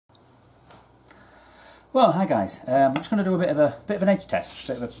Well, hi guys. I'm just going to do a bit of an edge test,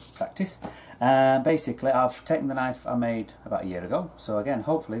 a bit of a practice. Basically, I've taken the knife I made about a year ago. So again,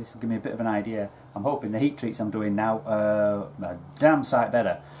 hopefully this will give me a bit of an idea. I'm hoping the heat treats I'm doing now are a damn sight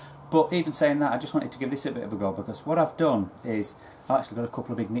better. But even saying that, I just wanted to give this a bit of a go, because what I've done is I've actually got a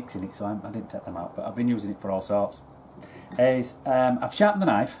couple of big nicks in it, so I didn't take them out, but I've been using it for all sorts. I've sharpened the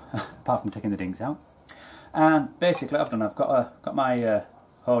knife, apart from taking the dings out, and basically I've got my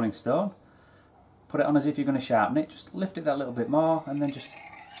honing stone. Put it on as if you're going to sharpen it, just lift it that little bit more and then just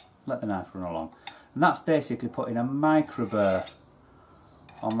let the knife run along. And that's basically putting a micro burr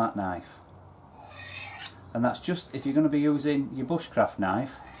on that knife. And that's just if you're going to be using your bushcraft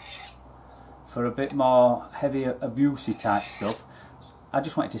knife for a bit more heavier abusey type stuff. I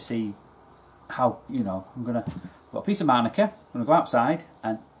just wanted to see how, you know, I've got a piece of Manica, I'm going to go outside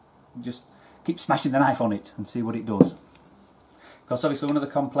and just keep smashing the knife on it and see what it does. Because obviously one of the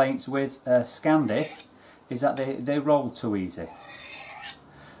complaints with scandi is that they roll too easy.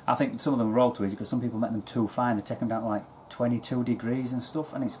 I think some of them roll too easy because some people make them too fine. They take them down to like 22 degrees and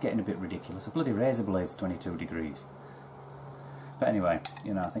stuff, and it's getting a bit ridiculous. A bloody razor blade's 22 degrees. But anyway,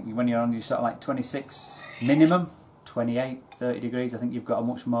 you know, I think when you're on your sort of like 26 minimum, 28, 30 degrees, I think you've got a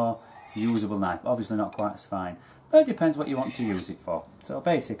much more usable knife. Obviously not quite as fine, but it depends what you want to use it for. So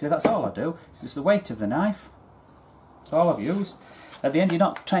basically that's all I do. It's just the weight of the knife. That's all I've used. At the end, you're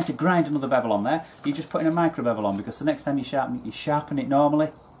not trying to grind another bevel on there, you're just putting a micro bevel on, because the next time you sharpen it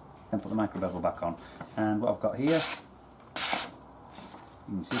normally, then put the micro bevel back on. And what I've got here, you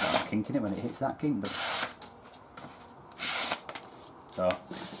can see that kink in it when it hits that kink, but so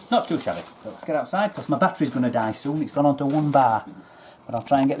not too shabby. So let's get outside, because my battery's going to die soon. It's gone on to 1 bar, but I'll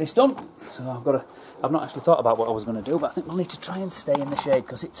try and get this done. So I've not actually thought about what I was going to do, but I think we'll need to try and stay in the shade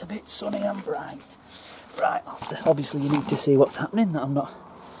because it's a bit sunny and bright. Right, obviously you need to see what's happening, that I'm not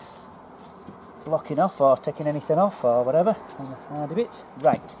blocking off or taking anything off or whatever on the hardy bits.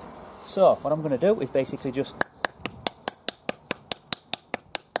 Right, so what I'm going to do is basically just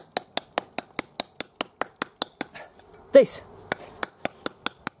this.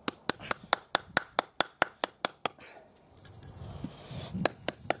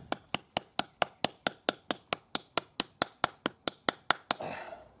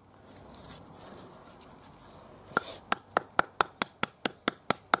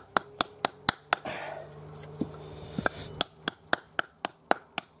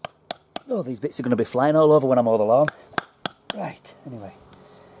 Oh, these bits are going to be flying all over when I mow the lawn. Right, anyway.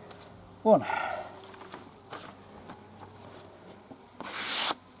 1.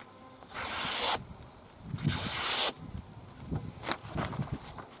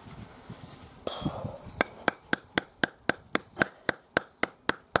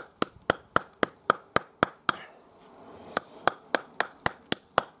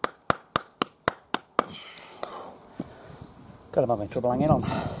 God, I'm having trouble hanging on.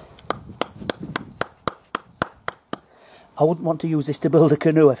 I wouldn't want to use this to build a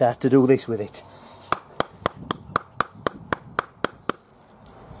canoe if I had to do this with it.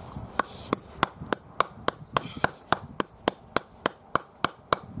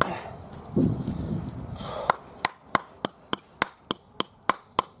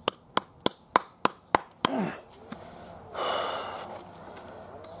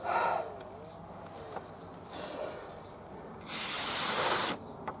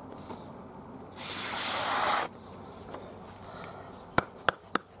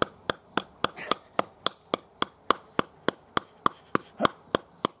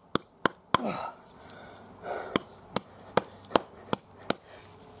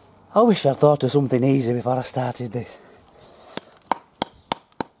 I wish I'd thought of something easy before I started this.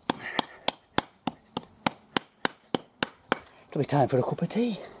 It'll be time for a cup of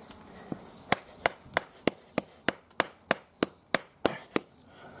tea.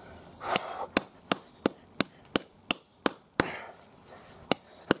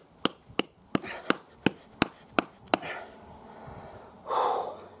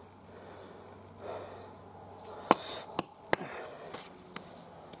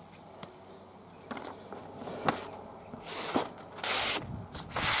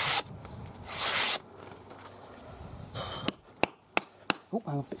 Oh,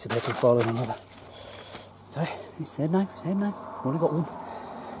 hang on, bits of bacon falling on over. Sorry, same knife, I've only got one.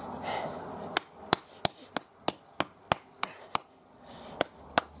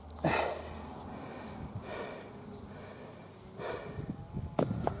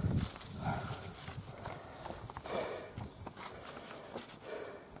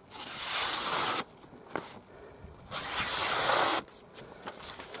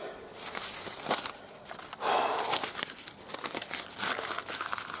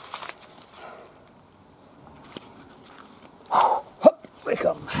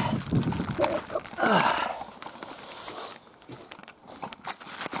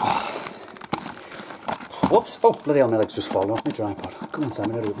 Oh, bloody hell, my leg's just fallen off my tripod. Come on,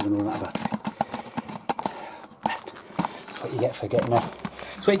 Simon, hurry up, we're going to run out of battery. That's what you get for getting a...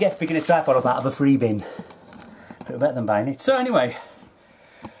 That's what you get for picking a tripod up out of a free bin. Bit better than buying it. So anyway,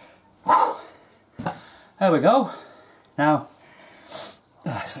 there we go. Now,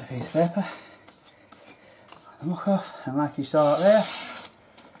 piece of paper. Look off, and like you saw it there.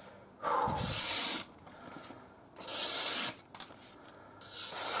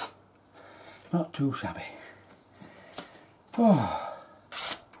 Not too shabby. Oh.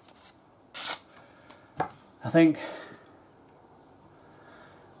 I think,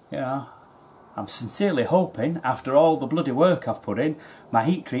 you know, I'm sincerely hoping, after all the bloody work I've put in, my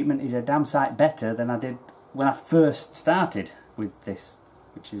heat treatment is a damn sight better than I did when I first started with this,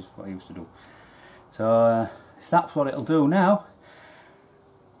 which is what I used to do. So, if that's what it'll do now,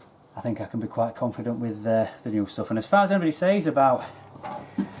 I think I can be quite confident with the new stuff. And as far as anybody says about...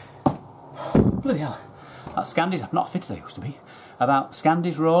 Bloody hell, that Scandi, I'm not fit as I used to be. About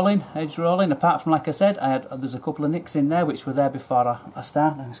Scandis rolling, edge rolling, apart from, like I said, there's a couple of nicks in there which were there before I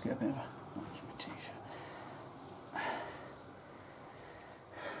started. Let's get a bit of a...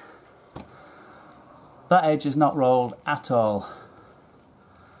 That edge is not rolled at all,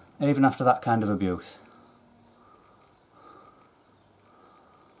 even after that kind of abuse.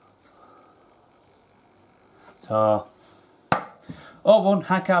 So, O1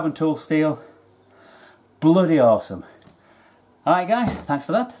 high carbon tool steel, bloody awesome. Alright guys, thanks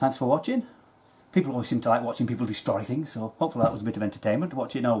for that, thanks for watching. People always seem to like watching people destroy things, so hopefully that was a bit of entertainment,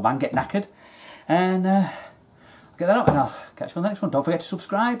 watching an old man get knackered. And I'll get that up and I'll catch you on the next one. Don't forget to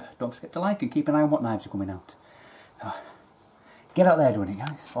subscribe, don't forget to like, and keep an eye on what knives are coming out. Get out there doing it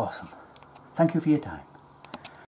guys, awesome. Thank you for your time.